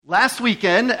Last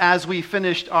weekend, as we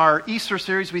finished our Easter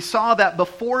series, we saw that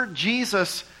before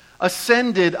Jesus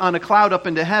ascended on a cloud up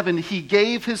into heaven, he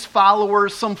gave his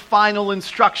followers some final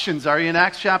instructions. Are you in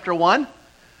Acts chapter 1?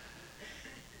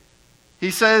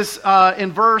 He says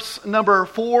in verse number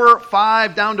 4,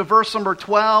 5, down to verse number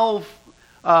 12,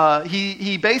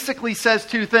 he basically says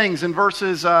two things in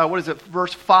verses,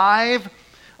 verse 5,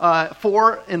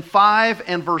 4 and 5,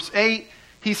 and verse 8.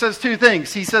 He says two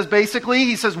things. He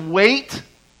says, wait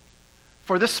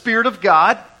for the Spirit of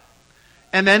God.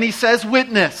 And then he says,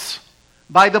 witness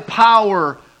by the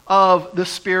power of the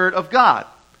Spirit of God.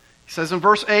 He says in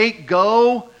verse 8,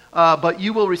 go, but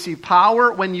you will receive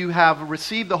power when you have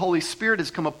received the Holy Spirit has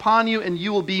come upon you, and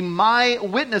you will be my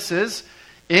witnesses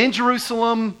in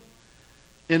Jerusalem,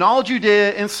 in all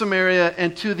Judea and Samaria,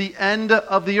 and to the end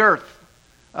of the earth.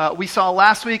 We saw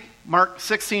last week, Mark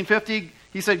 16:50,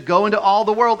 he said, go into all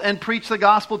the world and preach the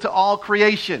gospel to all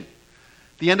creation.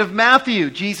 The end of Matthew,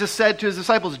 Jesus said to his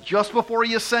disciples just before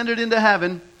he ascended into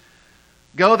heaven,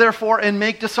 go therefore and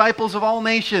make disciples of all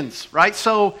nations, right?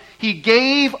 So he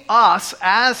gave us,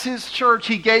 as his church,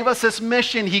 he gave us this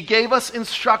mission, he gave us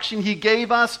instruction, he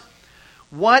gave us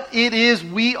what it is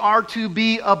we are to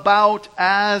be about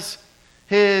as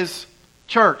his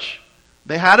church.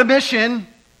 They had a mission,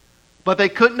 but they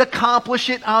couldn't accomplish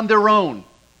it on their own.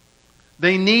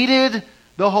 They needed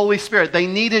the Holy Spirit. They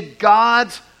needed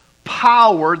God's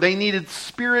power. They needed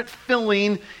Spirit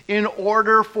filling in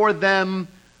order for them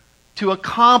to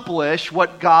accomplish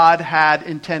what God had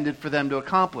intended for them to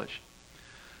accomplish.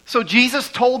 So Jesus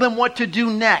told them what to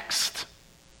do next.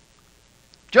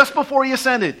 Just before he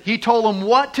ascended, he told them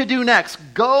what to do next.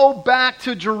 Go back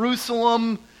to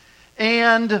Jerusalem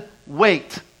and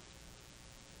wait.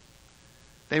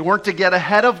 They weren't to get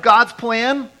ahead of God's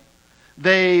plan.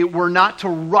 They were not to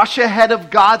rush ahead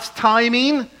of God's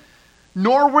timing,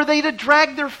 nor were they to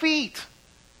drag their feet.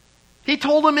 He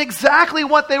told them exactly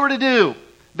what they were to do.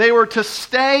 They were to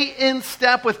stay in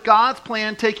step with God's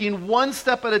plan, taking one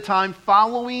step at a time,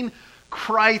 following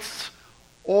Christ's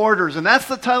orders. And that's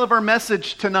the title of our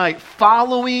message tonight,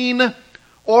 Following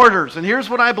Orders. And here's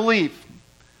what I believe.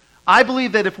 I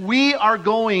believe that if we are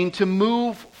going to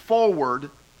move forward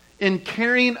in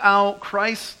carrying out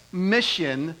Christ's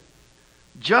mission,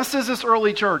 just as this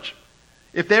early church,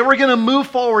 if they were going to move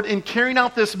forward in carrying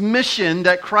out this mission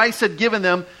that Christ had given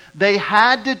them, they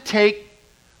had to take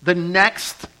the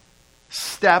next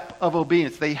step of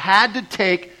obedience. They had to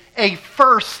take a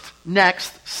first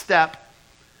next step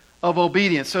of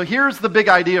obedience. So here's the big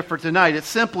idea for tonight. It's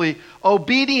simply,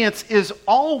 obedience is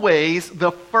always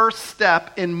the first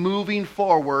step in moving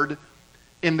forward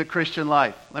in the Christian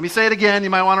life. Let me say it again. You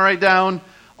might want to write down.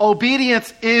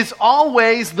 Obedience is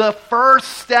always the first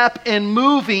step in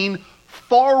moving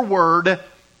forward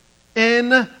in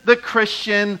the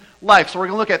Christian life. So we're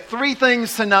going to look at three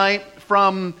things tonight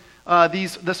from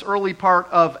this early part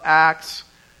of Acts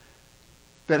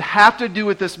that have to do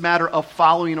with this matter of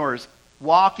following orders,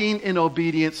 walking in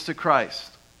obedience to Christ.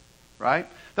 Right?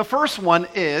 The first one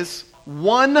is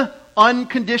one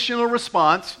unconditional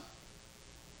response.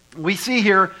 We see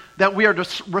here that we are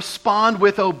to respond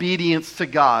with obedience to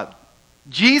God.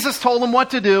 Jesus told them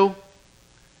what to do,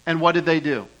 and what did they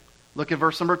do? Look at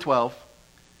verse number 12.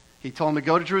 He told them to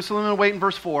go to Jerusalem and wait in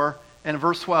verse 4. And in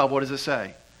verse 12, what does it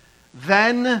say?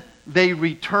 Then they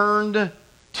returned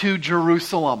to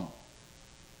Jerusalem.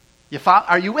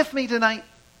 Are you with me tonight?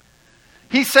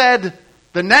 He said,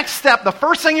 the next step, the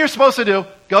first thing you're supposed to do,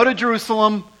 go to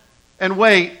Jerusalem and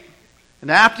wait. And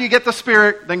after you get the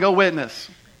Spirit, then go witness.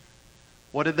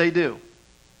 What did they do?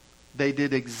 They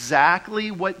did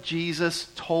exactly what Jesus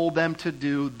told them to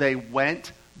do. They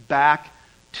went back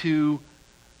to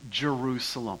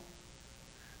Jerusalem.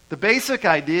 The basic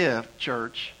idea,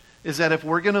 church, is that if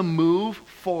we're going to move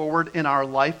forward in our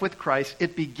life with Christ,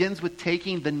 it begins with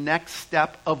taking the next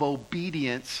step of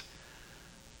obedience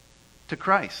to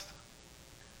Christ.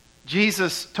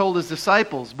 Jesus told his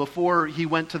disciples before he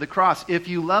went to the cross, if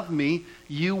you love me,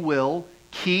 you will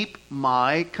keep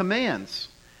my commands.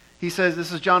 He says,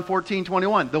 this is John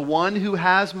 14:21. The one who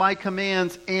has my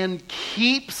commands and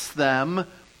keeps them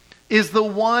is the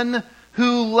one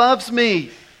who loves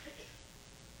me.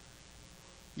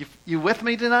 You with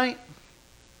me tonight?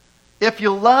 If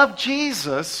you love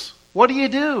Jesus, what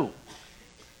do?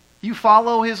 You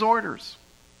follow his orders.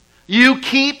 You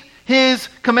keep his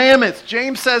commandments.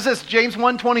 James says this, James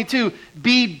 1:22,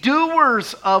 be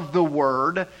doers of the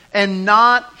word and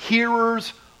not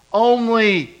hearers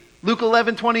only. Luke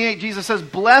 11:28, Jesus says,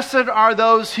 blessed are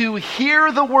those who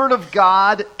hear the word of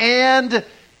God and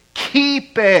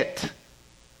keep it.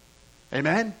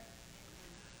 Amen?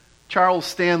 Charles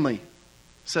Stanley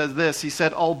says this. He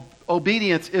said,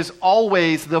 obedience is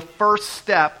always the first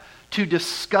step to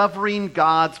discovering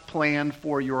God's plan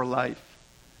for your life.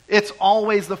 It's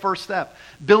always the first step.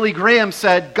 Billy Graham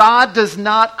said, God does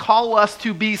not call us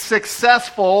to be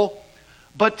successful,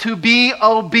 but to be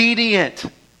obedient.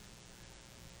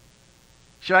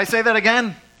 Should I say that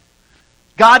again?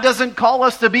 God doesn't call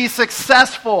us to be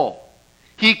successful.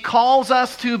 He calls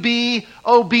us to be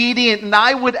obedient. And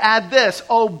I would add this,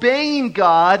 obeying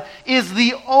God is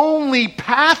the only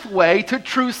pathway to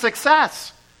true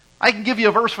success. I can give you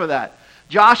a verse for that.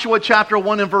 Joshua chapter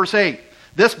 1 and verse 8.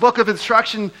 This book of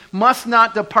instruction must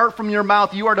not depart from your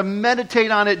mouth. You are to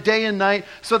meditate on it day and night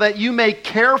so that you may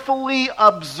carefully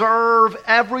observe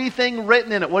everything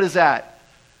written in it. What is that?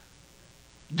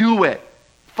 Do it.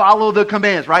 Follow the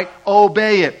commands, right?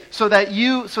 Obey it. So that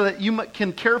you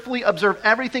can carefully observe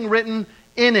everything written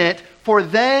in it, for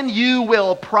then you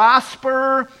will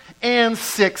prosper and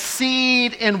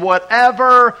succeed in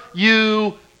whatever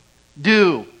you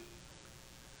do.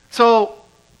 So,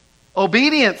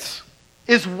 obedience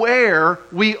is where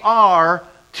we are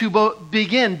to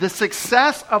begin. The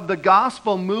success of the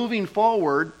gospel moving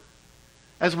forward,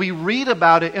 as we read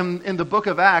about it in the book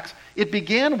of Acts, it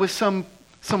began with some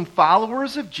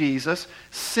followers of Jesus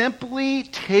simply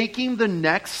taking the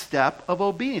next step of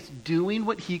obedience, doing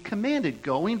what he commanded,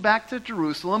 going back to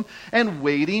Jerusalem and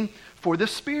waiting for the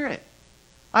Spirit.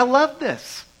 I love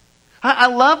this. I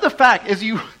love the fact, as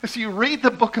you read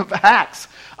the book of Acts,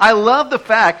 I love the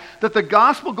fact that the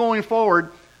gospel going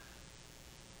forward,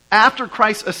 after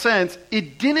Christ ascends,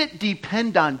 it didn't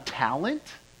depend on talent,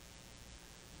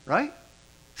 right?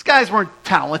 These guys weren't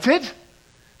talented.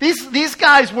 These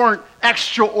guys weren't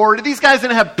extraordinary. These guys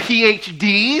didn't have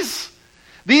PhDs.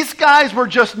 These guys were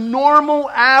just normal,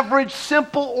 average,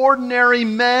 simple, ordinary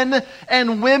men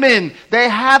and women. They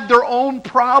had their own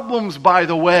problems, by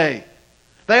the way.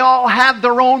 They all had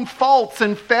their own faults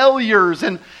and failures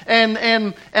and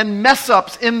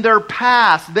mess-ups in their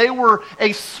past. They were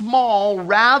a small,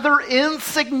 rather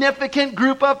insignificant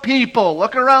group of people.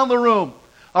 Look around the room.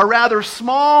 A rather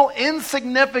small,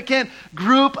 insignificant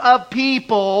group of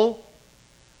people,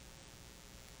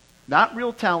 not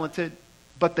real talented,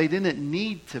 but they didn't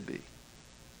need to be.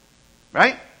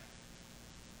 Right?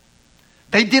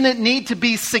 They didn't need to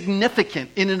be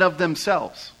significant in and of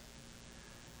themselves.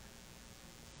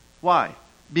 Why?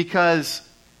 Because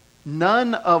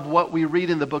none of what we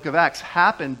read in the book of Acts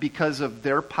happened because of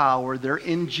their power, their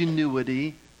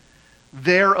ingenuity,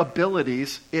 their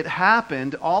abilities. It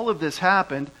happened, all of this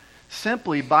happened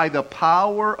simply by the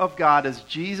power of God as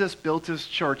Jesus built his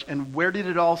church. And where did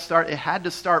it all start? It had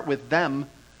to start with them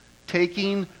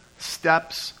taking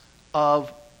steps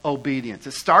of obedience.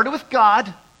 It started with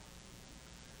God,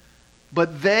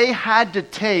 but they had to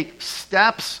take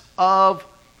steps of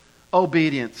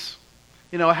obedience.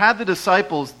 You know, had the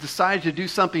disciples decided to do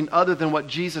something other than what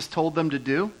Jesus told them to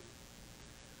do,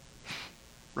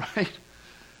 right?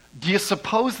 Do you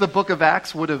suppose the book of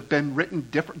Acts would have been written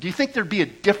different? Do you think there'd be a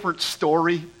different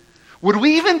story? Would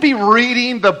we even be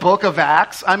reading the book of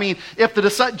Acts? I mean, if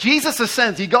Jesus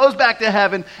ascends, he goes back to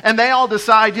heaven, and they all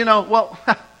decide, well,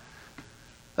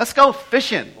 let's go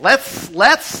fishing.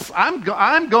 I'm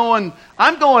going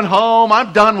home.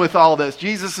 I'm done with all this.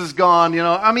 Jesus is gone.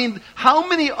 I mean, how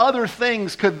many other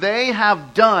things could they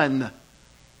have done?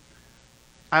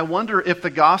 I wonder if the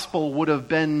gospel would have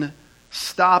been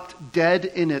stopped dead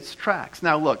in its tracks.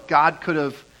 Now look, God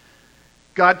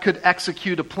could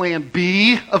execute a plan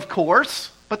B, of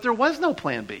course, but there was no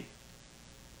plan B.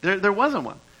 There wasn't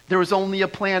one. There was only a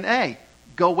plan A.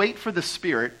 Go wait for the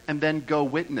Spirit and then go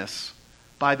witness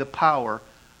by the power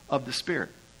of the Spirit.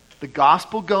 The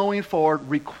gospel going forward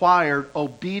required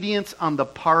obedience on the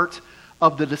part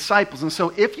of the disciples. And so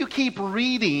if you keep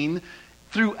reading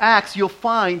through Acts, you'll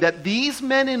find that these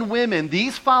men and women,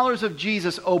 these followers of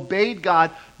Jesus, obeyed God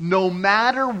no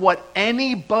matter what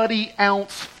anybody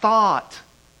else thought.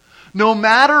 No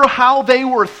matter how they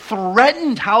were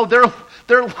threatened, how they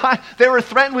were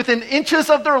threatened within inches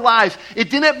of their lives. It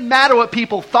didn't matter what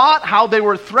people thought, how they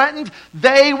were threatened.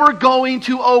 They were going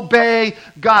to obey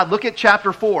God. Look at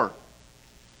chapter 4.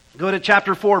 Go to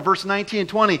chapter 4, verse 19 and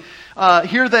 20.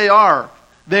 Here they are.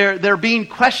 They're being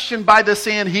questioned by the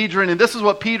Sanhedrin, and this is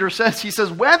what Peter says. He says,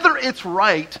 whether it's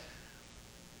right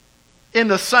in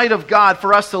the sight of God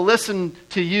for us to listen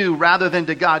to you rather than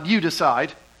to God, you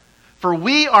decide. For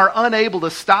we are unable to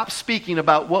stop speaking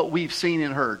about what we've seen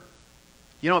and heard.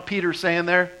 You know what Peter's saying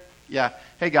there? Yeah.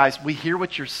 Hey guys, we hear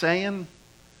what you're saying,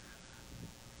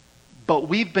 but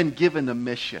we've been given a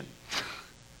mission.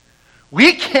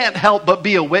 We can't help but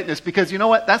be a witness because you know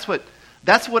what? That's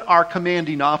That's what our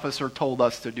commanding officer told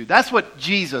us to do. That's what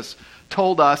Jesus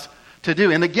told us to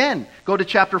do. And again, go to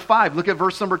chapter 5. Look at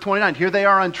verse number 29. Here they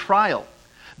are on trial.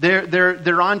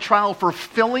 They're on trial for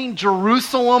filling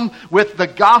Jerusalem with the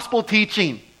gospel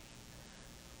teaching.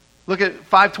 Look at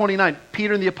 5:29.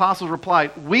 Peter and the apostles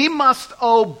replied, "We must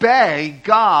obey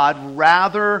God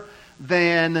rather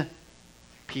than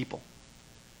people."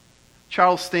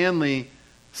 Charles Stanley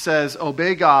says,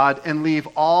 "Obey God and leave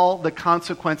all the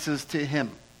consequences to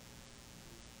Him."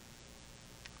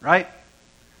 Right?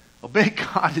 Obey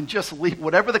God and just leave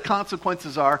whatever the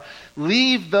consequences are,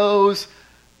 leave those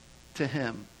to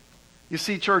Him. You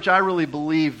see, church, I really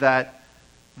believe that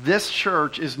this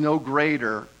church is no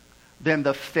greater than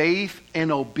the faith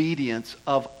and obedience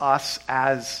of us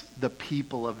as the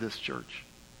people of this church.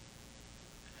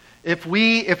 If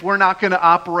we're not going to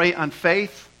operate on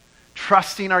faith,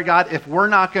 trusting our God, if we're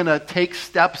not going to take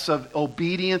steps of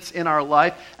obedience in our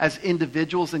life as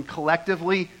individuals and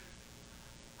collectively,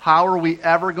 how are we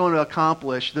ever going to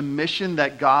accomplish the mission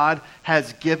that God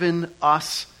has given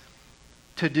us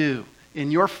to do?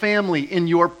 In your family, in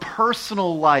your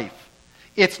personal life,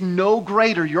 it's no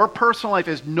greater, your personal life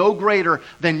is no greater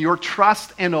than your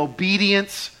trust and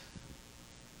obedience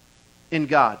in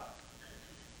God.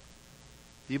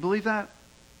 Do you believe that?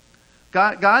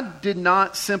 God did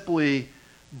not simply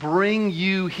bring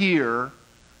you here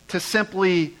to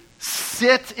simply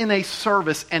sit in a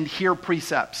service and hear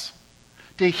precepts,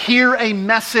 to hear a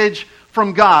message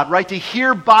from God, right? To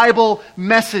hear Bible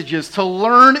messages, to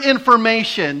learn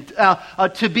information,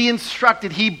 to be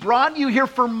instructed. He brought you here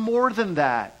for more than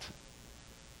that.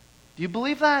 Do you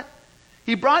believe that?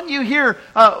 He brought you here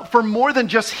for more than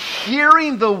just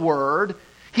hearing the Word.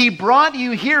 He brought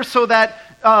you here so that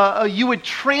you would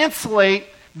translate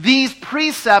these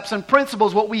precepts and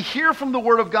principles, what we hear from the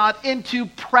Word of God, into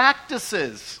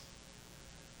practices.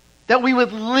 That we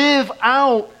would live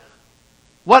out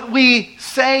what we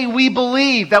say we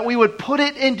believe, that we would put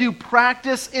it into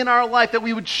practice in our life, that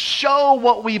we would show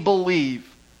what we believe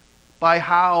by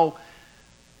how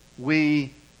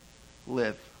we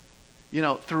live. You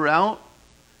know, throughout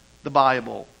the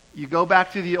Bible, you go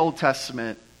back to the Old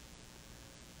Testament,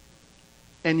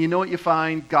 and you know what you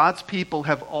find? God's people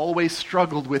have always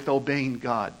struggled with obeying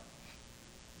God.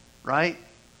 Right?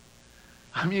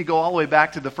 I mean, you go all the way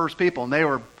back to the first people, and they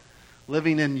were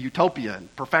living in utopia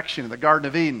and perfection in the Garden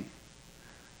of Eden.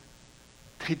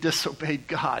 They disobeyed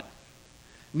God.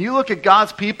 And you look at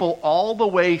God's people all the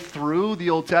way through the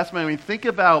Old Testament. I mean, think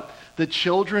about the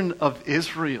children of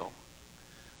Israel.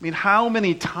 I mean, how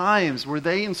many times were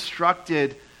they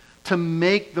instructed to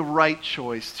make the right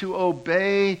choice, to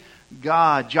obey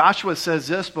God? Joshua says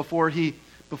this before he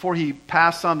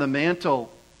passed on the mantle,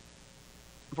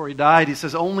 before he died. He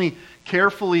says, "Only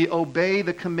carefully obey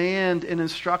the command and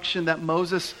instruction that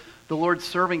Moses, the Lord's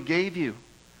servant, gave you.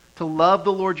 To love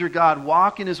the Lord your God,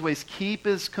 walk in His ways, keep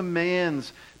His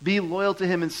commands, be loyal to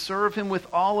Him, and serve Him with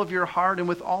all of your heart and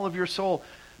with all of your soul."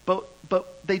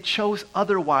 But they chose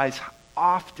otherwise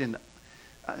often.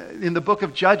 In the book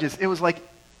of Judges, it was like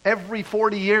every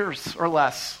 40 years or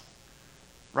less.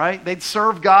 Right? They'd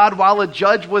serve God while a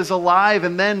judge was alive,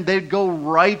 and then they'd go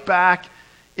right back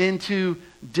into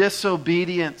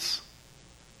disobedience.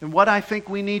 And what I think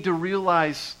we need to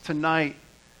realize tonight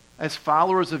as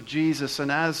followers of Jesus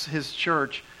and as His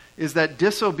church is that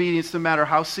disobedience, no matter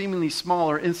how seemingly small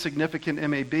or insignificant it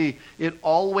may be, it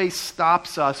always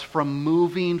stops us from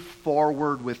moving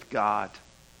forward with God.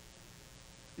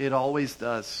 It always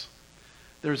does.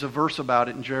 There's a verse about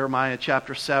it in Jeremiah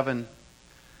chapter 7.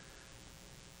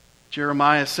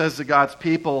 Jeremiah says to God's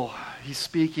people, he's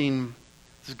speaking,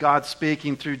 this is God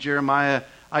speaking through Jeremiah,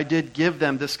 "I did give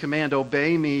them this command,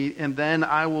 obey me, and then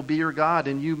I will be your God,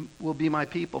 and you will be my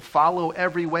people. Follow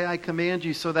every way I command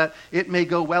you, so that it may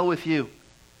go well with you."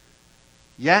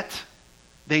 Yet,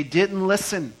 they didn't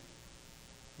listen.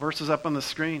 Verses up on the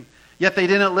screen. Yet they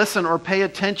didn't listen or pay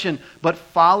attention, but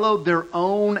followed their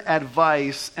own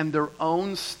advice and their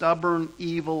own stubborn,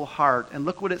 evil heart. And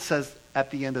look what it says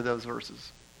at the end of those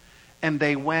verses. And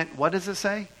they went, what does it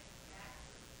say?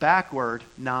 Backward,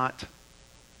 not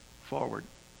forward.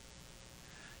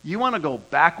 You want to go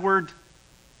backward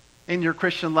in your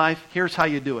Christian life? Here's how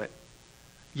you do it.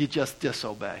 You just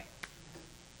disobey.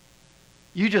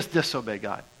 You just disobey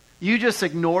God. You just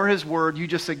ignore His word. You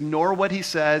just ignore what He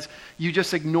says. You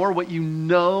just ignore what you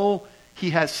know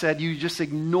He has said. You just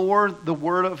ignore the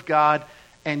word of God,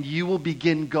 and you will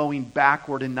begin going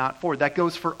backward and not forward. That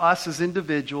goes for us as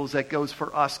individuals. That goes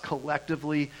for us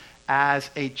collectively as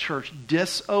a church.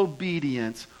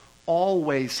 Disobedience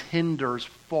always hinders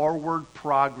forward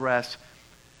progress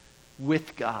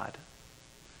with God.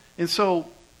 And so,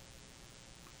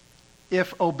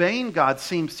 if obeying God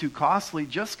seems too costly,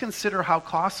 just consider how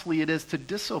costly it is to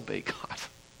disobey God.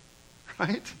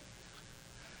 Right?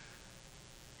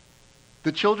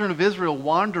 The children of Israel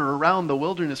wander around the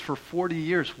wilderness for 40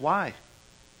 years. Why?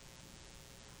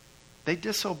 They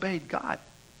disobeyed God.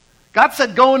 God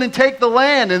said, go in and take the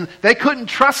land, and they couldn't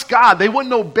trust God. They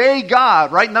wouldn't obey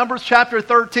God, right? Numbers chapter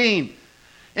 13.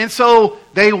 And so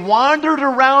they wandered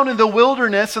around in the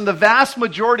wilderness, and the vast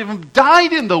majority of them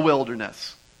died in the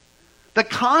wilderness. The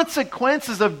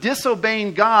consequences of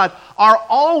disobeying God are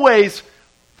always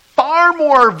far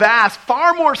more vast,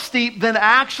 far more steep than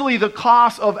actually the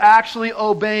cost of actually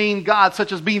obeying God,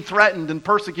 such as being threatened and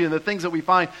persecuted, the things that we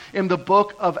find in the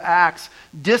book of Acts.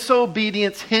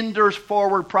 Disobedience hinders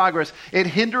forward progress. It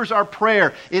hinders our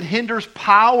prayer. It hinders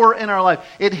power in our life.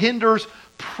 It hinders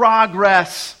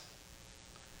progress.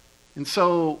 And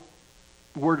so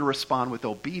we're to respond with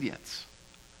obedience.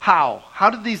 How? How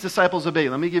did these disciples obey?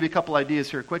 Let me give you a couple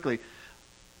ideas here quickly.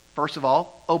 First of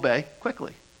all, obey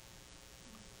quickly.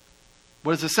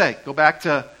 What does it say? Go back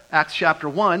to Acts chapter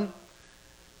 1.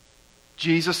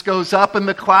 Jesus goes up in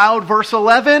the cloud, verse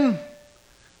 11.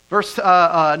 Verse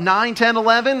 9, 10,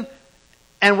 11.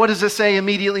 And what does it say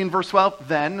immediately in verse 12?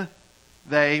 Then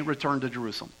they returned to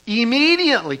Jerusalem.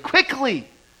 Immediately, quickly.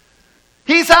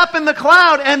 He's up in the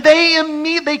cloud, and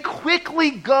they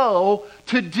quickly go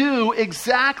to do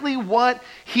exactly what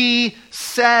he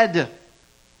said.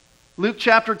 Luke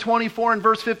chapter 24 and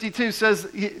verse 52 says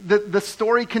the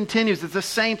story continues. It's the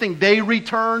same thing. They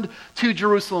returned to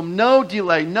Jerusalem. No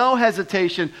delay, no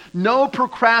hesitation, no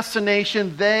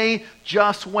procrastination. They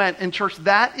just went. And church,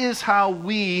 that is how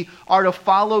we are to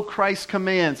follow Christ's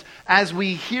commands. As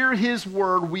we hear his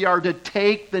word, we are to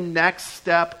take the next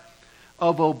step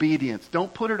of obedience.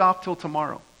 Don't put it off till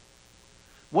tomorrow.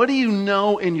 What do you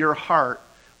know in your heart?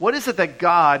 What is it that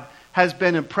God has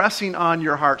been impressing on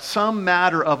your heart? Some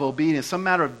matter of obedience, some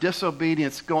matter of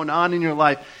disobedience going on in your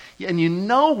life. And you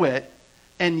know it,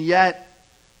 and yet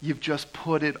you've just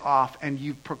put it off and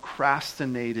you've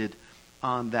procrastinated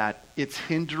on that. It's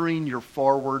hindering your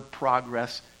forward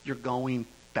progress. You're going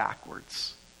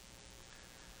backwards.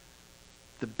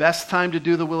 The best time to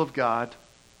do the will of God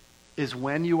is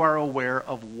when you are aware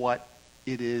of what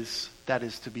it is that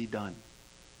is to be done.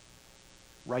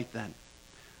 Right then.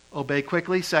 Obey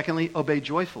quickly. Secondly, obey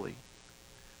joyfully.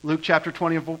 Luke chapter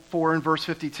 24 and verse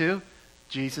 52.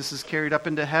 Jesus is carried up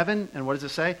into heaven. And what does it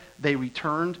say? They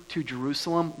returned to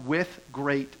Jerusalem with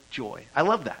great joy. I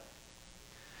love that.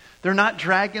 They're not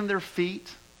dragging their feet,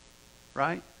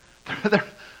 right?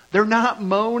 They're not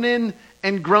moaning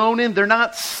and groaning. They're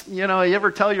not, you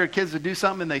ever tell your kids to do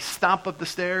something and they stomp up the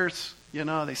stairs?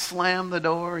 They slam the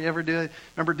door. You ever do it?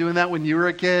 Remember doing that when you were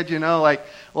a kid?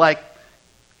 Like,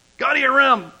 go to your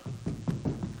room.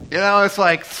 It's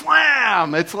like,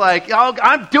 slam. It's like, oh,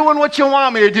 I'm doing what you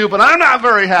want me to do, but I'm not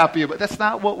very happy. But that's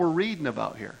not what we're reading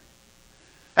about here.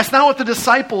 That's not what the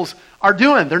disciples are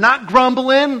doing. They're not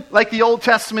grumbling like the Old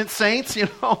Testament saints,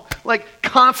 like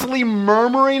constantly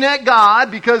murmuring at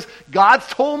God because God's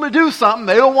told them to do something.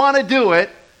 They don't want to do it.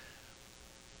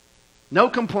 No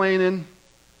complaining.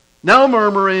 No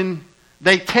murmuring.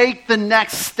 They take the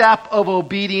next step of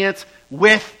obedience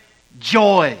with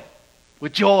joy.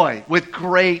 With joy. With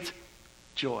great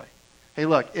joy. Hey,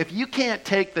 look, if you can't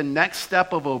take the next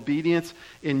step of obedience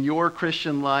in your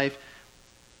Christian life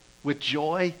with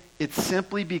joy, it's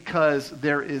simply because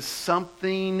there is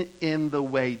something in the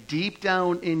way. Deep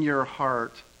down in your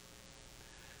heart,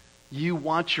 you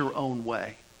want your own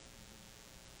way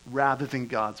rather than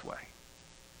God's way.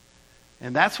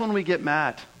 And that's when we get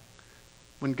mad.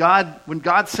 When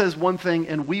God says one thing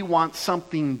and we want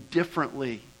something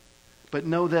differently. But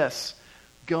know this,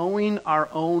 going our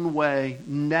own way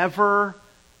never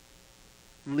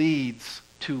leads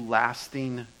to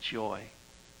lasting joy.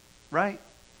 Right?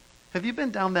 Have you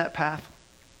been down that path?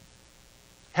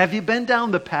 Have you been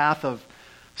down the path of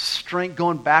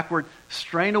going backward,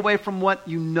 straying away from what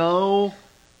you know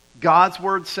God's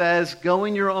word says,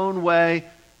 going your own way?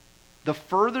 The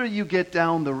further you get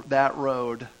down that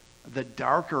road, the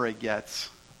darker it gets,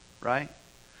 right?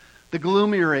 The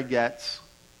gloomier it gets.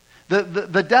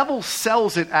 The devil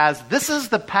sells it as, this is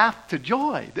the path to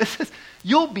joy.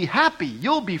 You'll be happy.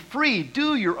 You'll be free.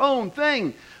 Do your own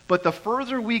thing. But the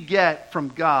further we get from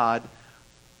God,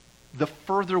 the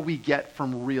further we get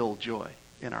from real joy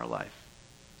in our life.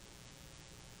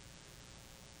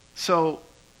 So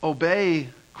obey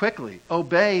quickly.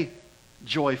 Obey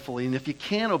joyfully. And if you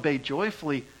can't obey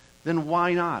joyfully, then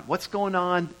why not? What's going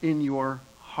on in your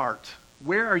heart?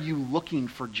 Where are you looking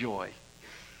for joy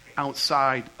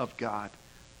outside of God?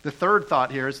 The third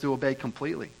thought here is to obey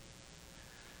completely.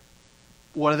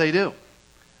 what do?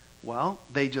 Well,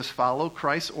 they just follow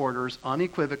Christ's orders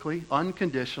unequivocally,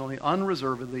 unconditionally,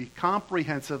 unreservedly,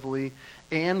 comprehensively,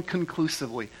 and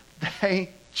conclusively. They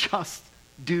just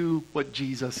do what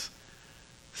Jesus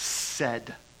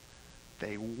said.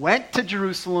 They went to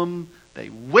Jerusalem, they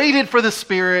waited for the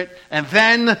Spirit, and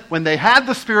then when they had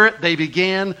the Spirit, they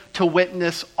began to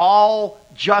witness, all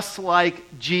just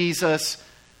like Jesus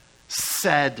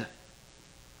said.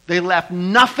 They left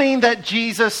nothing that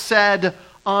Jesus said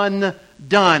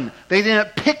undone. They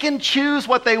didn't pick and choose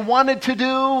what they wanted to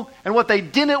do and what they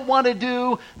didn't want to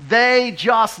do. They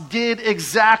just did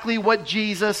exactly what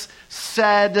Jesus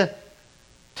said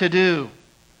to do.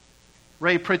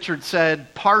 Ray Pritchard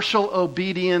said, partial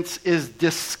obedience is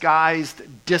disguised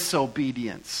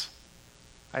disobedience.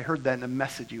 I heard that in a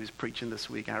message he was preaching this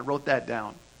week, and I wrote that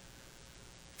down.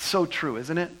 It's so true,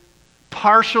 isn't it?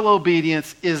 Partial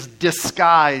obedience is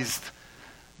disguised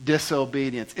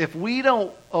disobedience. If we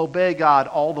don't obey God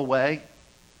all the way,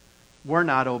 we're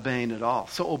not obeying at all.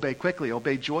 So obey quickly,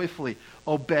 obey joyfully,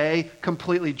 obey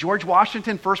completely. George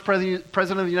Washington, first president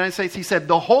of the United States, he said,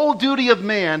 the whole duty of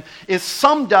man is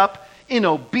summed up in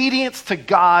obedience to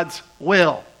God's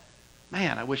will.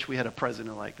 Man, I wish we had a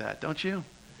president like that, don't you?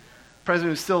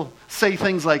 President who still say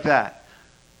things like that.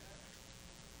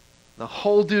 The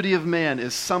whole duty of man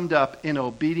is summed up in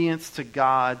obedience to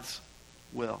God's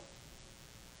will.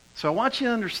 So I want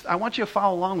you to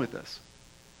follow along with this.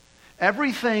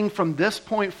 Everything from this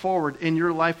point forward in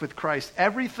your life with Christ,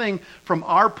 everything from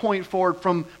our point forward,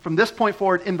 from this point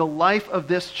forward in the life of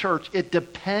this church, it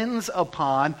depends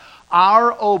upon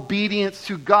our obedience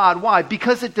to God. Why?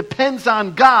 Because it depends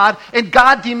on God, and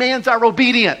God demands our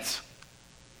obedience.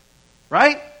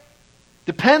 Right?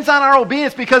 Depends on our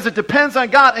obedience because it depends on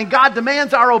God, and God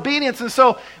demands our obedience, and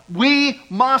so we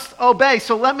must obey.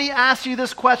 So let me ask you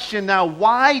this question now.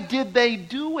 Why did they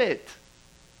do it?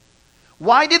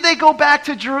 Why did they go back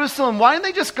to Jerusalem? Why didn't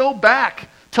they just go back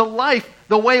to life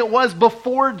the way it was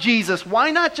before Jesus?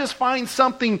 Why not just find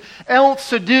something else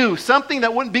to do? Something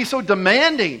that wouldn't be so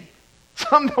demanding.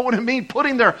 Something that wouldn't mean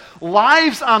putting their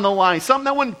lives on the line. Something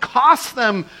that wouldn't cost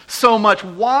them so much.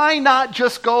 Why not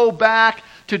just go back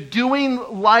to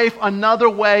doing life another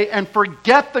way and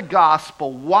forget the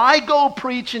gospel? Why go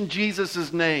preach in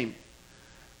Jesus' name?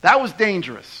 That was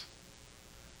dangerous.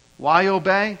 Why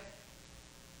obey?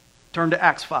 Turn to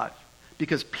Acts 5,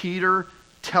 because Peter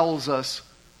tells us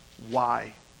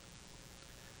why.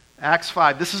 Acts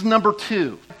 5, this is number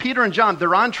 2. Peter and John,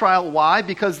 they're on trial. Why?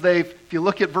 Because if you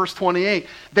look at verse 28,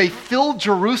 they filled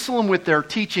Jerusalem with their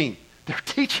teaching. They're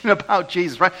teaching about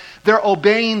Jesus, right? They're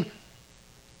obeying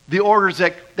the orders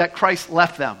that Christ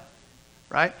left them,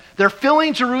 right? They're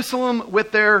filling Jerusalem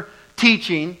with their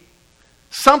teaching,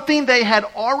 something they had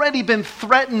already been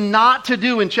threatened not to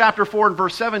do in chapter 4 and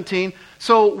verse 17.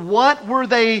 So what were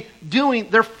they doing?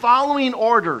 They're following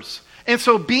orders. And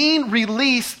so being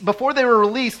released, before they were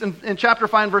released in chapter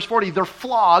 5 and verse 40, they're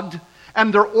flogged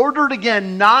and they're ordered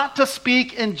again not to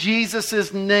speak in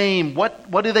Jesus' name.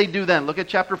 What do they do then? Look at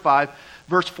chapter 5,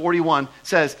 verse 41. It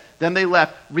says, then they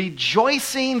left,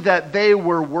 rejoicing that they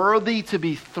were worthy to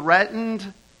be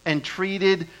threatened and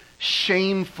treated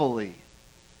shamefully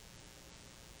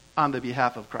on the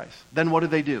behalf of Christ. Then what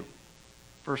did they do?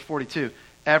 Verse 42.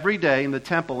 Every day in the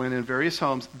temple and in various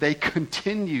homes, they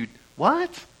continued,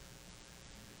 what?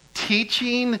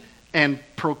 Teaching and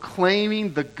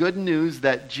proclaiming the good news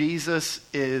that Jesus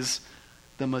is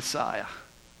the Messiah.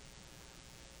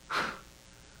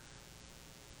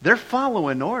 They're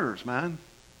following orders, man.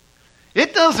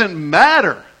 It doesn't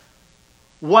matter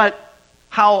what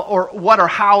or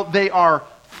how they are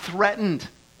threatened.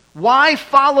 Why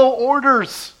follow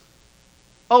orders?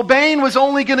 Obeying was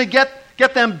only going to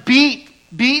get them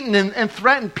beaten and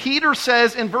threatened. Peter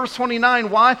says in verse 29,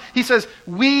 why? He says,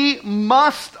 we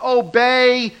must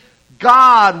obey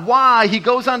God. Why? He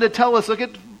goes on to tell us, look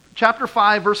at chapter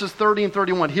 5, verses 30 and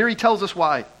 31. Here he tells us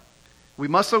why. We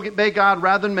must obey God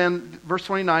rather than men, verse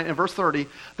 29 and verse 30.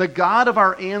 The God of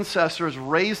our ancestors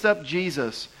raised up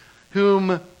Jesus,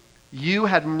 whom you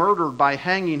had murdered by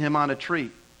hanging him on a tree.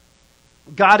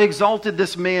 God exalted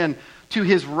this man to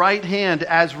his right hand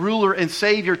as ruler and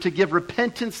savior to give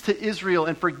repentance to Israel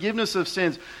and forgiveness of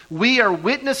sins. We are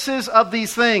witnesses of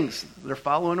these things. They're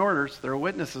following orders. They're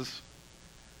witnesses.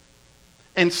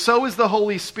 And so is the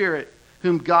Holy Spirit,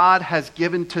 whom God has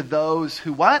given to those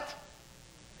who what?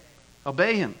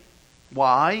 Obey him.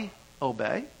 Why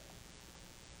obey?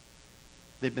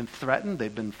 They've been threatened.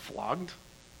 They've been flogged.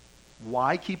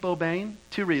 Why keep obeying?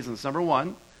 2 reasons. Number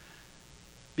 1,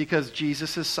 because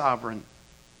Jesus is sovereign.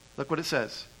 Look what it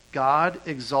says. God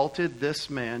exalted this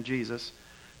man, Jesus,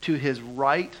 to his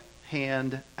right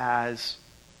hand as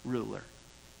ruler.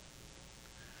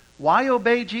 Why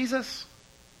obey Jesus?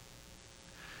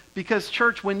 Because,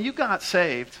 church, when you got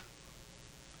saved,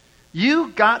 you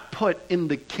got put in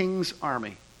the King's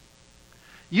army.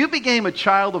 You became a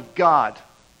child of God.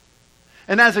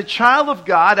 And as a child of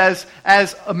God, as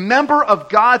a member of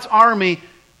God's army,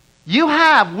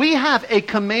 we have a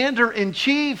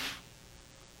commander-in-chief.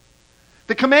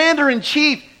 The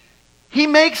commander-in-chief, he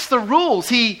makes the rules.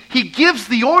 He gives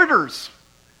the orders.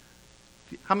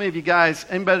 How many of you guys,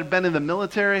 anybody been in the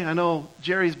military? I know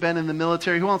Jerry's been in the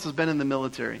military. Who else has been in the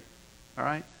military? All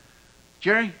right.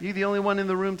 Jerry, you the only one in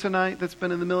the room tonight that's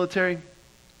been in the military?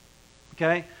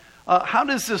 Okay. How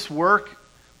does this work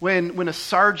when a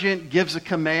sergeant gives a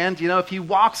command? You know, if he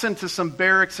walks into some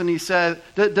barracks and he says,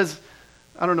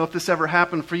 I don't know if this ever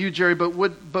happened for you, Jerry, but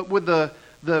would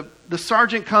the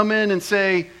sergeant come in and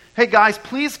say, hey guys,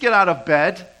 please get out of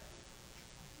bed.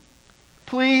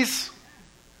 Please.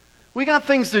 We got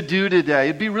things to do today.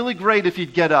 It'd be really great if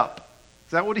you'd get up.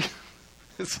 Is that what he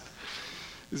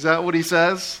is that what he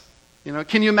says? You know,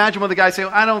 can you imagine when the guy say,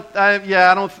 I don't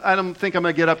think I'm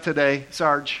going to get up today,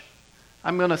 Sarge.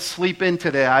 I'm going to sleep in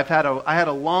today. I had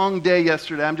a long day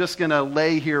yesterday. I'm just going to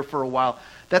lay here for a while.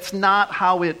 That's not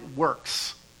how it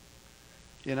works.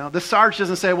 You know, the Sarge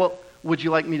doesn't say, well, would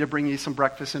you like me to bring you some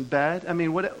breakfast in bed? I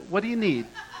mean, what do you need?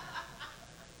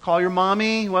 Call your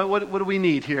mommy? What do we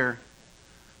need here?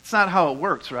 It's not how it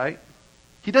works, right?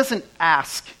 He doesn't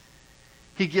ask.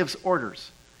 He gives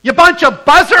orders. You bunch of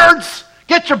buzzards!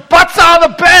 Get your butts out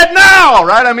of the bed now!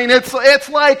 Right? I mean, it's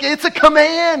like, it's a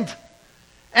command.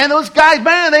 And those guys,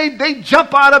 man, they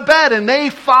jump out of bed and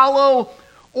they follow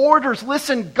orders.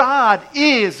 Listen, God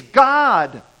is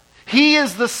God. He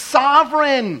is the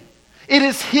sovereign. It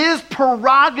is His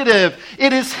prerogative.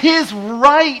 It is His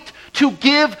right to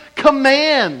give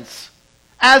commands.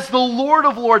 As the Lord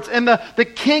of Lords and the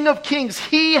King of Kings,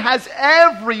 He has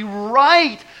every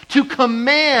right to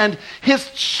command His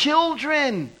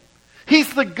children.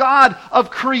 He's the God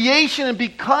of creation, and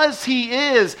because He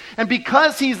is, and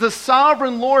because He's the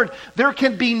sovereign Lord, there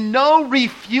can be no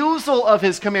refusal of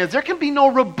His commands. There can be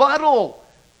no rebuttal.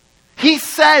 He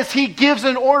says, He gives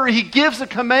an order, He gives a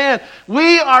command.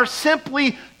 We are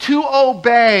simply to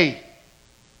obey.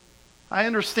 I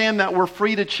understand that we're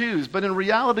free to choose, but in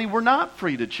reality, we're not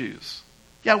free to choose.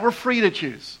 Yeah, we're free to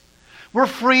choose. We're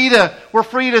free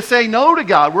to say no to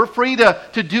God. We're free to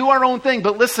do our own thing.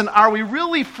 But listen, are we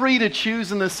really free to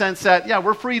choose in the sense that, yeah,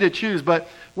 we're free to choose, but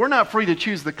we're not free to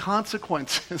choose the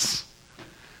consequences,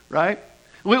 right?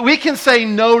 We can say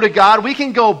no to God. We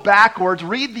can go backwards.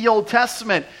 Read the Old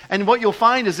Testament, and what you'll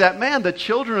find is that, man, the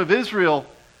children of Israel,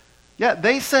 yeah,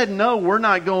 they said, no, we're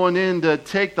not going in to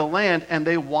take the land, and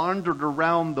they wandered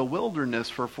around the wilderness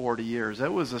for 40 years.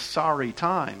 It was a sorry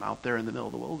time out there in the middle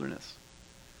of the wilderness.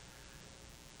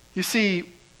 You see,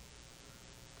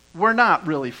 we're not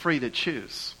really free to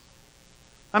choose.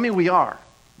 I mean, we are,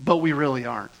 but we really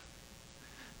aren't.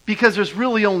 Because there's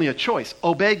really only a choice.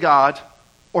 Obey God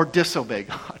or disobey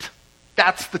God.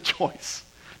 That's the choice.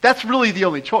 That's really the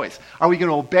only choice. Are we going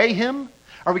to obey Him?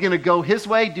 Are we going to go His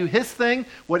way, do His thing,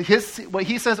 what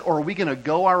He says, or are we going to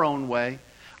go our own way?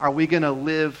 Are we going to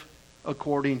live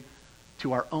according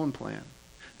to our own plan?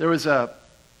 There was a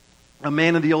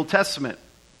man in the Old Testament.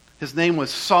 His name was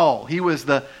Saul. He was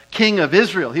the king of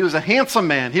Israel. He was a handsome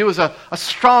man. He was a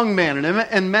strong man. And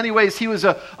in many ways, he was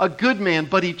a good man,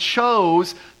 but he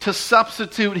chose to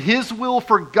substitute his will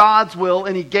for God's will,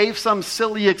 and he gave some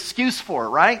silly excuse for it,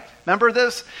 right? Remember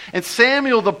this? And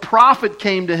Samuel the prophet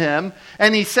came to him,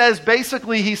 and he says to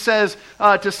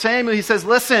Samuel, he says,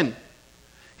 listen,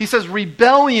 he says,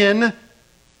 rebellion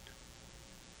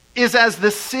is as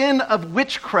the sin of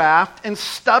witchcraft, and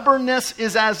stubbornness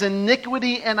is as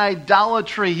iniquity and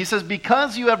idolatry. He says,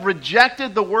 because you have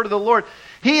rejected the word of the Lord,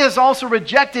 He has also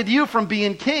rejected you from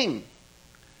being king.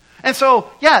 And so,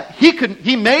 yeah,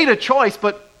 he made a choice,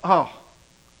 but oh,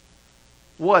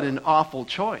 what an awful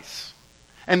choice.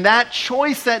 And that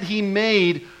choice that he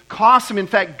made cost him. In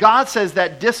fact, God says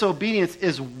that disobedience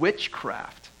is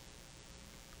witchcraft.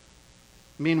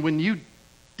 I mean, when you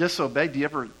disobey, do you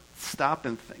ever stop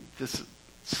and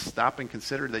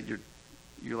consider that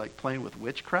you're like playing with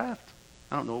witchcraft?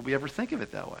 I don't know if we ever think of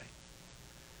it that way.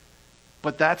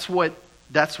 But that's what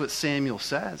Samuel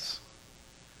says.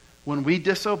 When we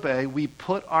disobey, we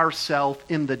put ourselves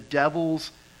in the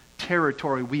devil's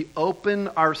territory. We open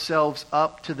ourselves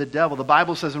up to the devil. The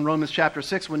Bible says in Romans chapter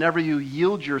 6, whenever you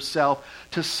yield yourself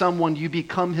to someone, you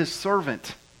become his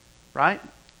servant. Right?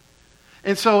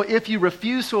 And so if you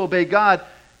refuse to obey God,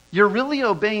 you're really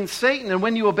obeying Satan. And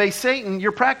when you obey Satan,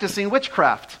 you're practicing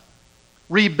witchcraft.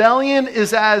 Rebellion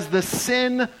is as the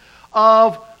sin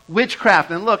of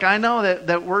witchcraft. And look, I know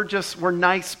that we're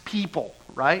nice people,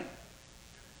 right?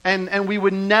 And we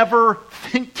would never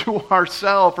think to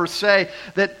ourselves or say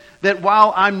that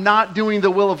while I'm not doing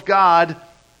the will of God,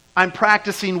 I'm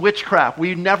practicing witchcraft.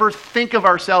 We never think of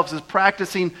ourselves as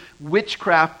practicing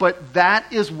witchcraft, but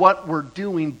that is what we're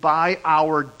doing by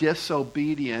our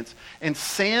disobedience. And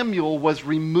Samuel was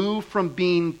removed from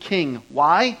being king.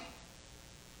 Why?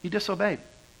 He disobeyed.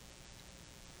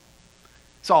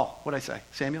 Saul, what'd I say?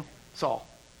 Samuel? Saul.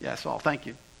 Yeah, Saul, thank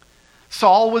you.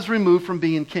 Saul was removed from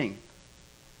being king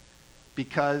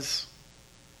because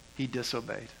he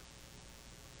disobeyed.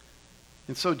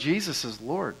 And so Jesus is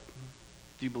Lord.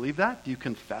 Do you believe that? Do you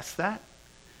confess that?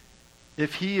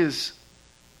 If he is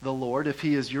the Lord, if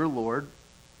he is your Lord,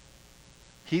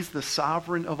 he's the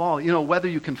sovereign of all. You know, whether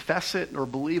you confess it or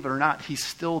believe it or not, he's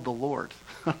still the Lord,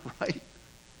 right?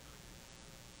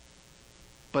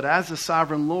 But as the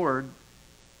sovereign Lord,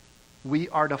 we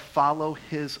are to follow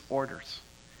his orders.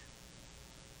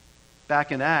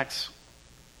 Back in Acts,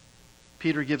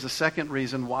 Peter gives a second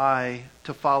reason why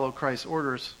to follow Christ's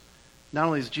orders. Not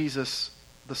only is Jesus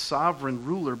the sovereign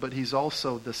ruler, but he's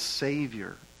also the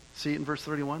Savior. See it in verse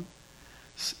 31?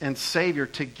 And Savior,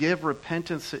 to give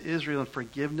repentance to Israel and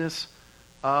forgiveness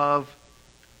of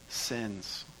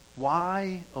sins.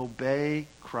 Why obey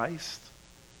Christ?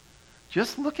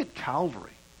 Just look at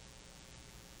Calvary.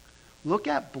 Look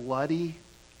at bloody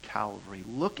Calvary.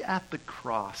 Look at the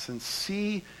cross and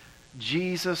see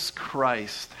Jesus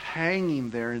Christ hanging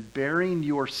there and bearing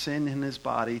your sin in his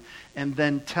body, and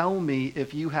then tell me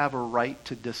if you have a right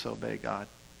to disobey God.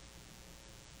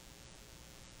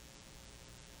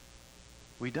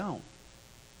 We don't.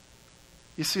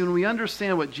 You see, when we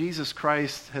understand what Jesus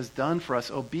Christ has done for us,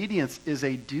 obedience is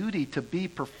a duty to be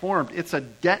performed. It's a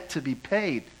debt to be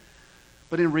paid.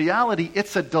 But in reality,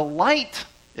 it's a delight,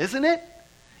 isn't it?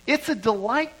 It's a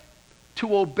delight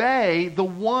to obey the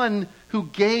one who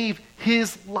gave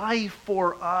his life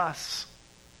for us.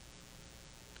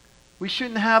 We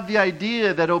shouldn't have the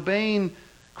idea that obeying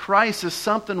Christ is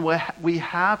something we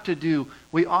have to do.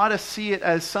 We ought to see it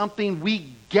as something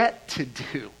we get to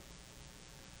do.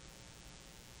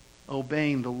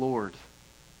 Obeying the Lord.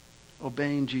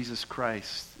 Obeying Jesus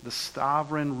Christ, the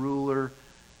sovereign ruler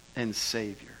and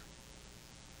Savior.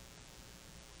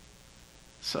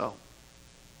 So,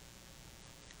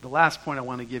 the last point I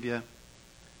want to give you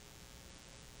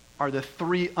are the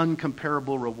three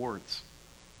uncomparable rewards.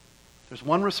 There's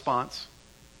one response,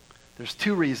 there's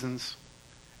two reasons,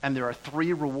 and there are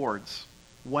three rewards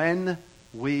when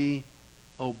we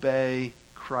obey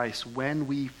Christ, when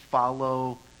we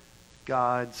follow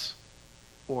God's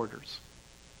orders.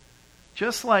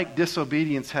 Just like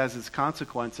disobedience has its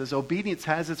consequences, obedience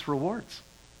has its rewards.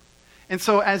 And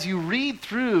so as you read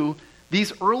through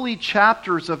these early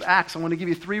chapters of Acts, I want to give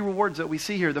you three rewards that we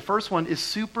see here. The first one is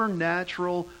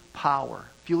supernatural power.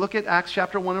 If you look at Acts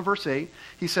chapter 1 and verse 8,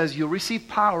 he says, you'll receive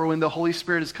power when the Holy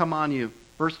Spirit has come on you.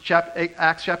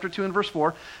 Acts chapter 2 and verse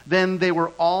 4, then they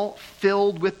were all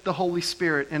filled with the Holy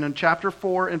Spirit. And in chapter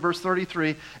 4 and verse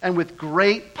 33, and with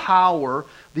great power,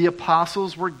 the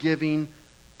apostles were giving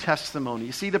testimony.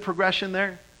 You see the progression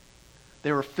there?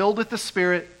 They were filled with the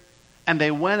Spirit, and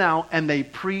they went out and they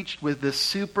preached with this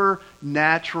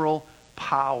supernatural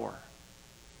power.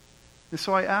 And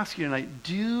so I ask you tonight,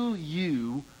 do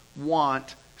you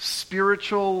want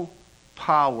spiritual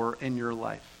power in your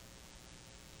life?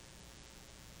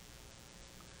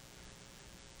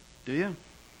 Do you?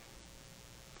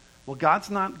 Well, God's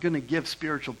not going to give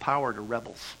spiritual power to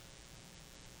rebels.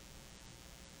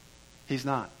 He's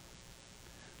not.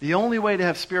 The only way to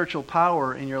have spiritual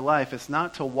power in your life is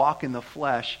not to walk in the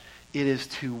flesh. It is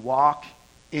to walk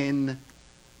in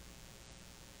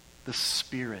the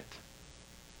Spirit.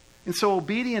 And so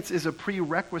obedience is a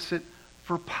prerequisite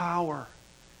for power.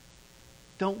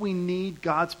 Don't we need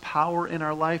God's power in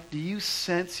our life? Do you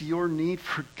sense your need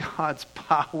for God's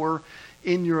power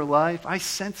in your life? I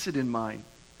sense it in mine.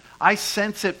 I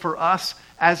sense it for us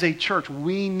as a church.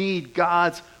 We need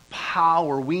God's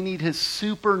power. We need his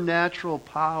supernatural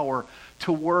power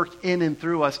to work in and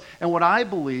through us. And what I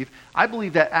believe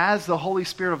that as the Holy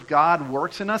Spirit of God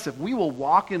works in us, if we will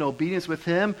walk in obedience with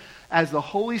him, as the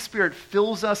Holy Spirit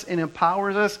fills us and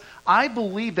empowers us, I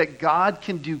believe that God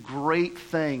can do great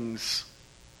things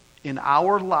in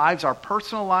our lives, our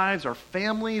personal lives, our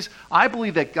families. I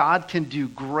believe that God can do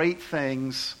great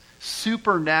things,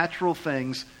 supernatural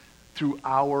things, through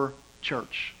our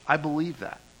church. I believe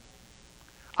that.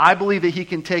 I believe that he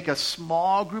can take a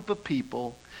small group of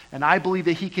people, and I believe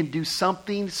that he can do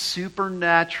something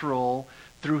supernatural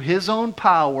through his own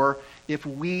power if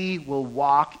we will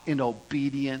walk in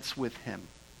obedience with him.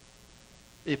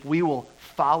 If we will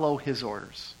follow his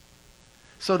orders.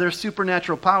 So there's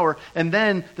supernatural power. And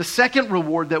then the second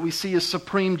reward that we see is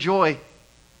supreme joy.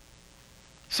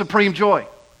 Supreme joy.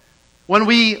 When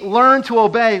we learn to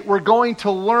obey, we're going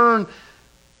to learn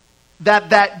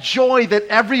that joy that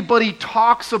everybody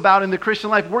talks about in the Christian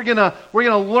life. We're gonna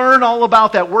learn all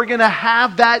about that. We're gonna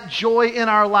have that joy in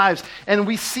our lives. And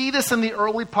we see this in the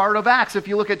early part of Acts. If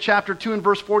you look at chapter 2 and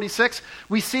verse 46,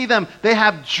 we see them. They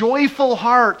have joyful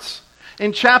hearts.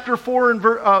 In chapter 5,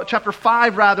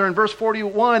 in verse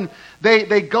 41,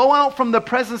 they go out from the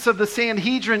presence of the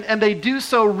Sanhedrin, and they do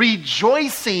so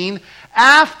rejoicing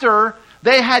after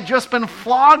they had just been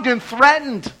flogged and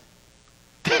threatened.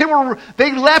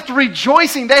 They left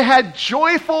rejoicing. They had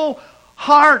joyful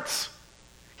hearts.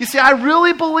 You see, I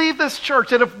really believe this, church,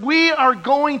 that if we are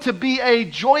going to be a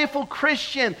joyful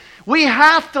Christian, we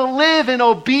have to live in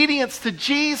obedience to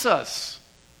Jesus.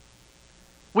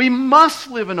 We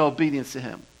must live in obedience to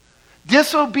him.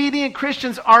 Disobedient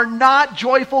Christians are not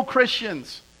joyful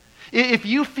Christians. If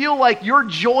you feel like your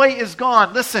joy is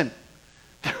gone, listen,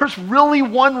 there's really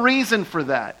one reason for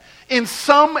that. In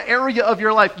some area of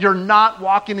your life, you're not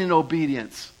walking in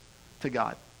obedience to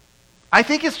God. I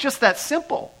think it's just that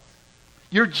simple.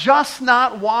 You're just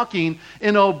not walking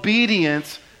in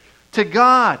obedience to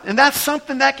God. And that's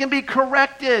something that can be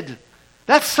corrected.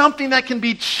 That's something that can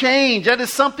be changed. That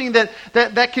is something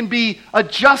that can be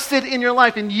adjusted in your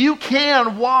life. And you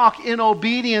can walk in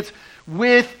obedience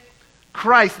with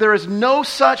Christ. There is no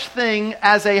such thing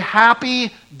as a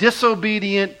happy,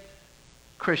 disobedient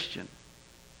Christian.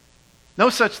 No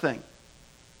such thing.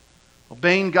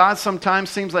 Obeying God sometimes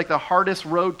seems like the hardest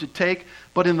road to take,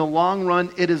 but in the long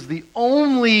run, it is the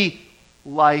only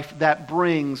life that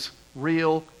brings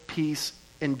real peace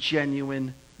and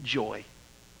genuine joy.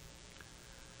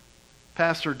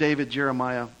 Pastor David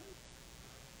Jeremiah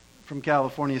from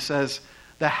California says,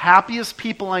 "The happiest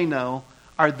people I know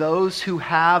are those who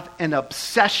have an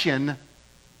obsession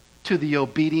to the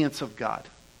obedience of God."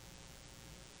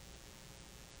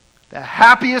 The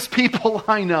happiest people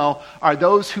I know are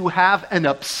those who have an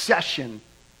obsession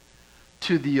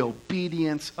to the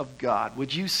obedience of God.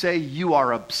 Would you say you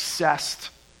are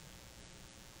obsessed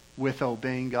with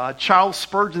obeying God? Charles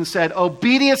Spurgeon said,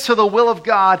 "Obedience to the will of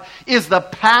God is the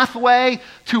pathway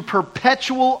to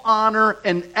perpetual honor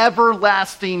and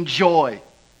everlasting joy."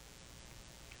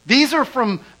 These are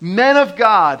from men of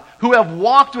God who have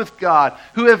walked with God,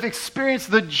 who have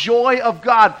experienced the joy of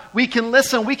God. We can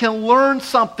listen, we can learn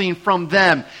something from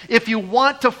them. If you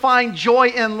want to find joy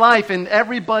in life and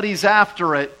everybody's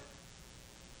after it,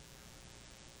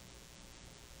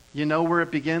 you know where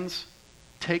it begins?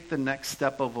 Take the next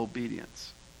step of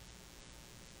obedience.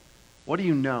 What do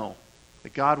you know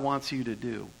that God wants you to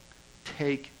do?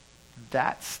 Take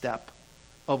that step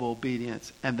of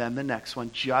obedience, and then the next one.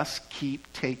 Just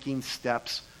keep taking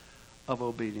steps of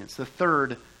obedience. The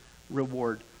third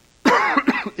reward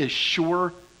is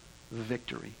sure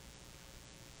victory.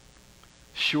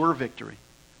 Sure victory.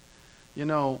 You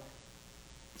know,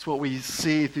 it's what we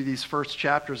see through these first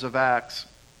chapters of Acts.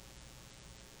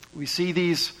 We see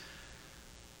these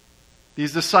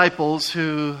disciples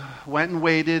who went and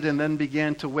waited and then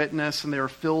began to witness, and they were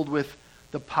filled with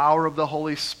the power of the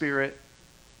Holy Spirit.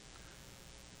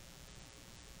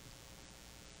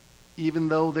 Even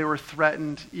though they were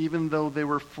threatened, even though they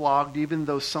were flogged, even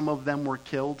though some of them were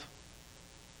killed.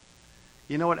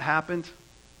 You know what happened?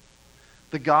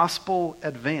 The gospel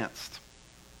advanced.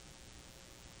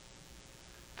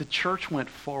 The church went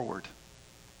forward.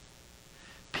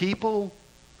 People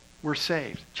were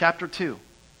saved. Chapter 2,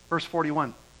 verse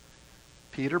 41.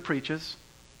 Peter preaches.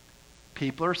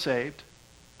 People are saved.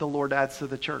 The Lord adds to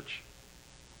the church.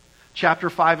 Chapter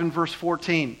 5 and verse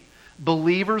 14.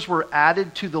 Believers were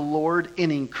added to the Lord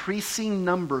in increasing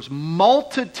numbers,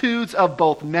 multitudes of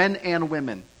both men and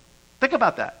women. Think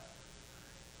about that.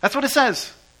 That's what it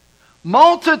says.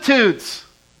 Multitudes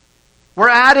were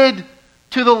added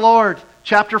to the Lord.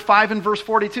 Chapter 5 and verse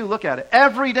 42, look at it.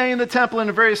 Every day in the temple and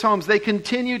in various homes, they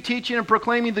continued teaching and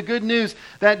proclaiming the good news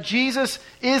that Jesus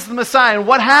is the Messiah. And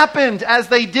what happened as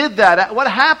they did that?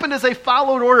 What happened as they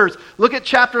followed orders? Look at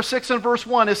chapter 6 and verse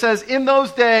 1. It says, in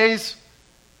those days,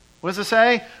 what does it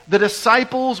say? The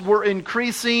disciples were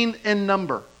increasing in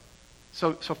number.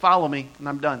 So follow me, and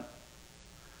I'm done.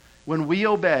 When we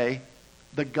obey,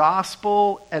 the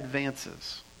gospel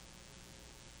advances.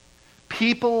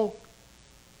 People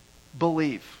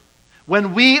believe.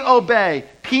 When we obey,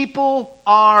 people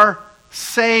are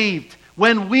saved.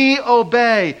 When we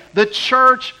obey, the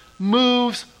church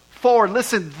moves forward.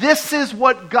 Listen, this is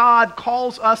what God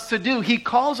calls us to do. He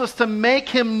calls us to make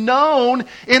Him known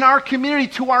in our community,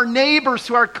 to our neighbors,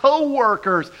 to our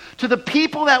co-workers, to the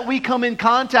people that we come in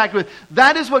contact with.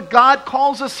 That is what God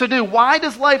calls us to do. Why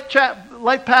does Life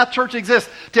Path Church exist?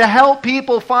 To help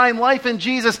people find life in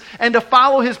Jesus and to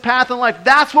follow His path in life.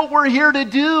 That's what we're here to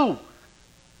do.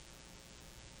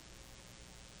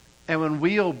 And when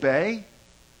we obey,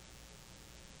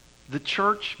 the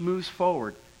church moves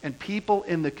forward and people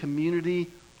in the community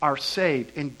are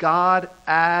saved. And God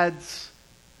adds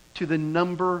to the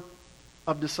number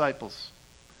of disciples.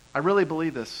 I really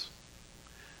believe this.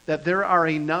 That there are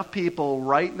enough people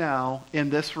right now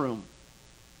in this room.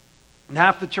 And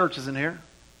half the church isn't here.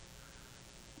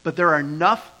 But there are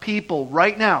enough people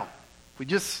right now.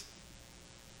 If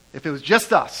it was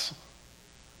just us,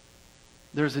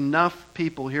 there's enough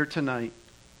people here tonight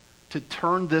to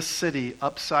turn this city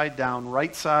upside down,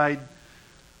 right side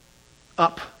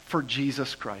up for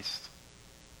Jesus Christ.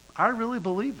 I really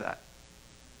believe that.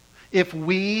 If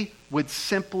we would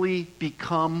simply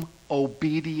become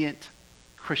obedient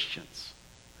Christians,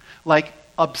 like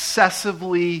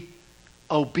obsessively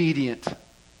obedient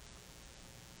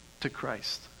to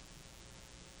Christ.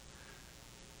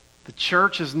 The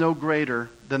church is no greater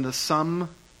than the sum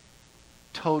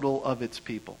total of its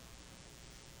people.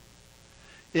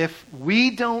 If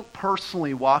we don't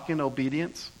personally walk in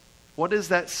obedience, what does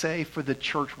that say for the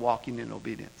church walking in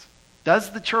obedience?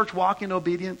 Does the church walk in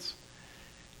obedience?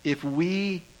 If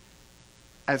we,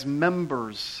 as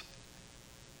members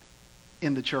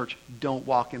in the church, don't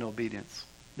walk in obedience?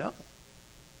 No.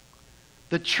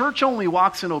 The church only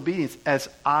walks in obedience as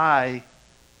I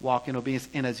walk in obedience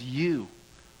and as you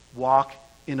walk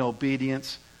in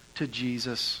obedience to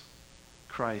Jesus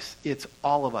Christ. It's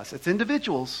all of us. It's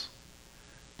individuals,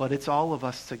 but it's all of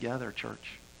us together,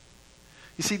 church.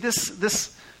 You see,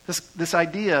 this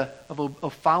idea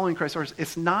of following Christ,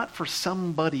 it's not for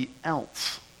somebody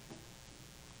else.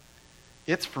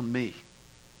 It's for me.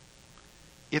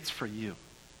 It's for you.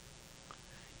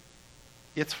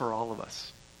 It's for all of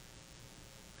us.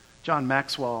 John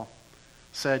Maxwell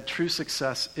said, true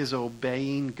success is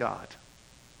obeying God.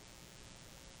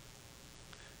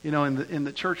 You know, in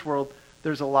the church world,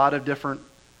 there's a lot of different,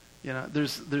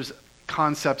 there's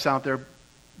concepts out there,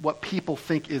 what people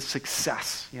think is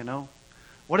success,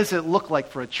 What does it look like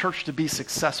for a church to be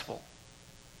successful?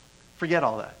 Forget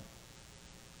all that.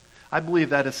 I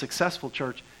believe that a successful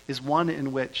church is one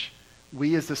in which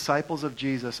we as disciples of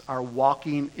Jesus are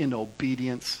walking in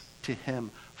obedience to Him,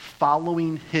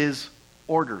 following His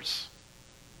orders,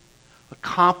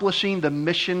 accomplishing the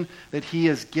mission that He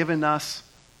has given us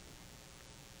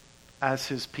as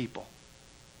His people.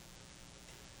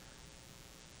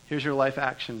 Here's your life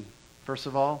action. First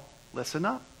of all, listen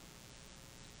up.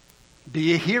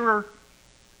 Be a hearer.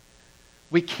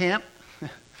 We can't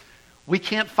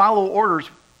follow orders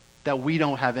that we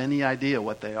don't have any idea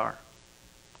what they are.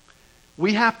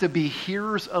 We have to be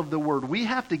hearers of the Word. We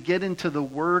have to get into the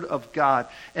Word of God.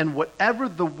 And whatever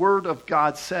the Word of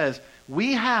God says,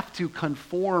 we have to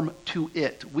conform to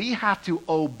it. We have to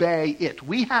obey it.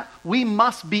 We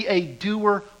must be a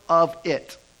doer of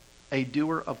it. A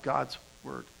doer of God's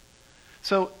Word.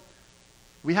 So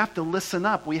we have to listen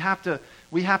up. We have to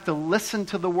listen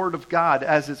to the Word of God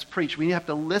as it's preached. We have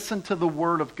to listen to the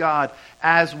Word of God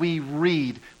as we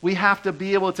read. We have to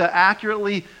be able to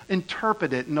accurately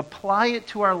interpret it and apply it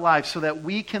to our lives so that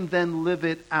we can then live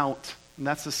it out. And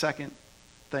that's the second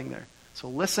thing there. So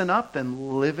listen up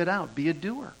and live it out. Be a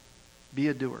doer. Be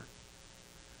a doer.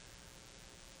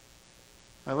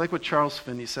 I like what Charles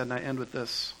Finney said, and I end with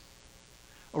this.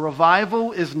 A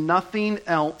revival is nothing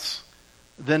else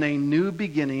than a new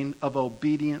beginning of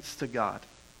obedience to God.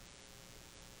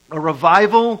 A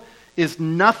revival is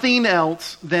nothing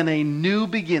else than a new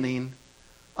beginning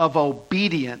of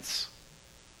obedience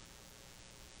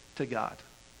to God.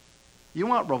 You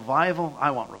want revival? I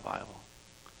want revival.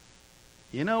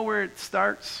 You know where it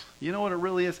starts? You know what it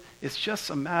really is? It's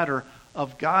just a matter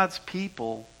of God's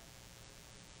people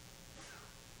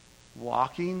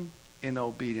walking in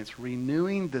obedience,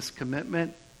 renewing this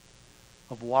commitment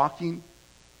of walking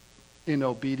in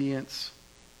obedience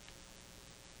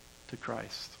to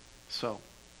Christ. So,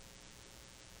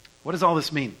 what does all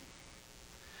this mean?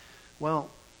 Well,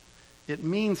 it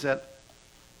means that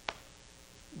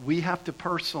we have to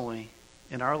personally,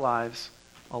 in our lives,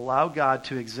 allow God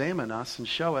to examine us and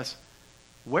show us,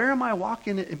 where am I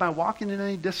walking? Am I walking in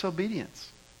any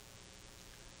disobedience?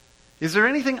 Is there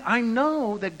anything I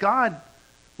know that God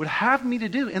would have me to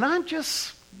do, and I'm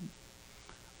just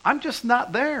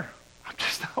not there. I'm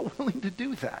just not willing to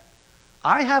do that.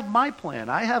 I have my plan.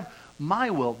 I have my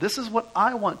will. This is what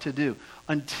I want to do.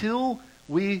 Until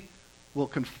we will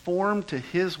conform to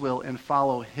his will and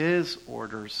follow his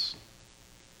orders,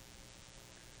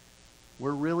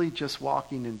 we're really just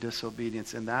walking in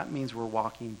disobedience, and that means we're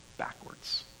walking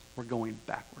backwards. We're going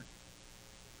backward.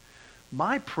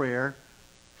 My prayer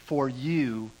for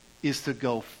you is to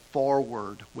go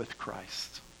forward with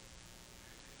Christ.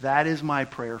 That is my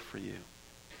prayer for you.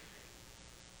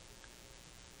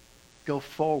 Go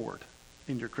forward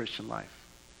in your Christian life.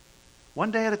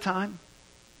 One day at a time.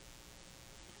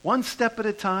 One step at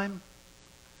a time.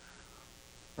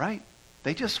 Right?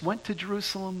 They just went to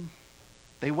Jerusalem.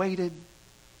 They waited.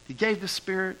 He gave the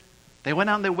Spirit. They went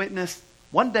out and they witnessed.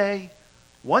 One day,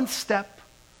 one step,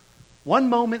 one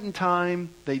moment in time,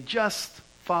 they just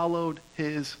followed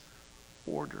his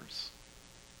orders.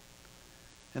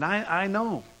 And I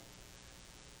know,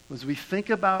 as we think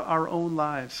about our own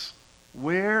lives,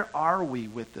 where are we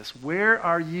with this? Where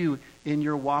are you in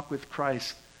your walk with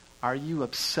Christ? Are you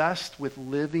obsessed with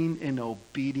living in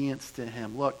obedience to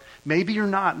him? Look, maybe you're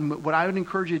not. And what I would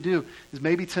encourage you to do is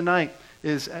maybe tonight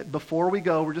is before we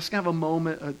go, we're just going to have a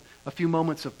moment, a few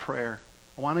moments of prayer.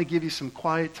 I want to give you some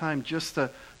quiet time just to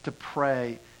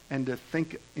pray and to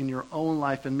think in your own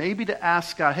life, and maybe to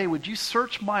ask God, hey, would you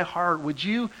search my heart? Would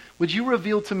you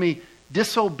reveal to me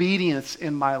disobedience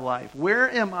in my life? Where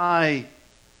am I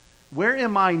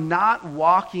not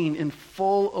walking in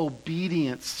full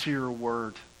obedience to your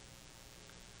word?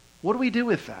 What do we do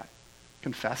with that?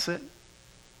 Confess it?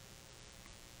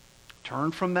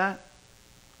 Turn from that?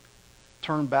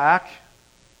 Turn back?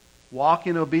 Walk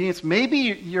in obedience? Maybe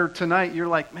you're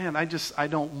like, man, I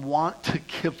don't want to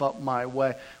give up my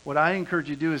way. What I encourage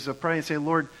you to do is to pray and say,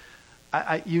 Lord,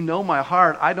 you know my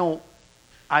heart.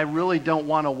 I really don't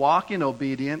want to walk in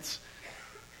obedience,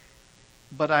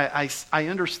 but I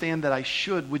understand that I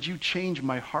should. Would you change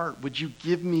my heart? Would you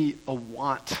give me a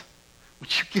want?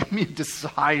 Would you give me a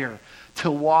desire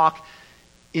to walk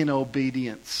in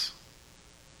obedience?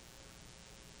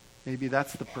 Maybe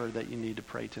that's the prayer that you need to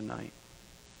pray tonight.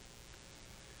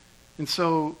 And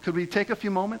so, could we take a few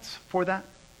moments for that?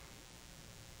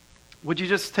 Would you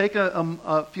just take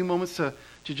a few moments to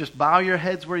just bow your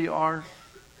heads where you are?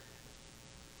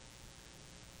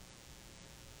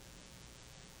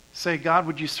 Say, God,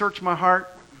 would you search my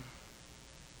heart?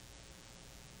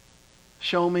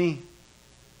 Show me.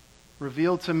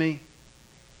 Reveal to me.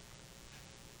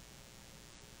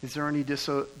 Is there any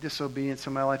disobedience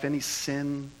in my life? Any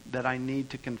sin that I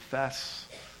need to confess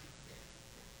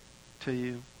to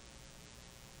you?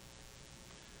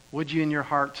 Would you in your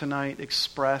heart tonight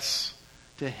express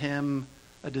to him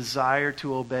a desire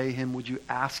to obey him? Would you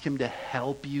ask him to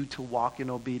help you to walk in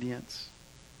obedience?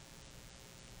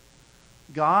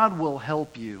 God will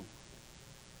help you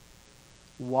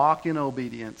walk in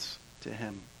obedience to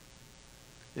him.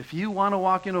 If you want to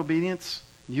walk in obedience,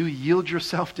 you yield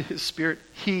yourself to his Spirit,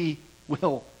 he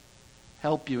will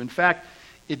help you. In fact,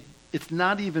 it's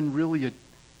not even really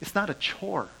it's not a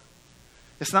chore.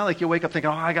 It's not like you wake up thinking,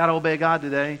 I got to obey God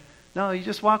today. No, you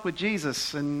just walk with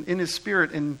Jesus and in his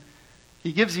Spirit, and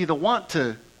he gives you the want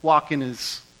to walk in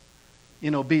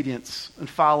obedience and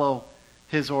follow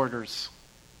his orders.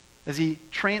 As he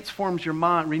transforms your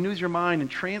mind, renews your mind, and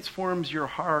transforms your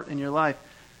heart and your life.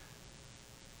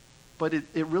 But it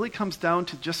really comes down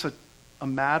to just a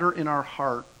matter in our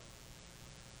heart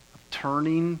of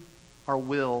turning our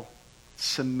will,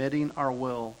 submitting our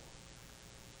will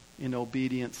in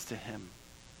obedience to him.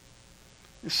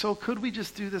 And so could we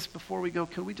just do this before we go?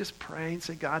 Could we just pray and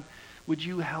say, God, would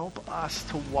you help us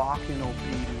to walk in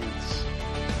obedience?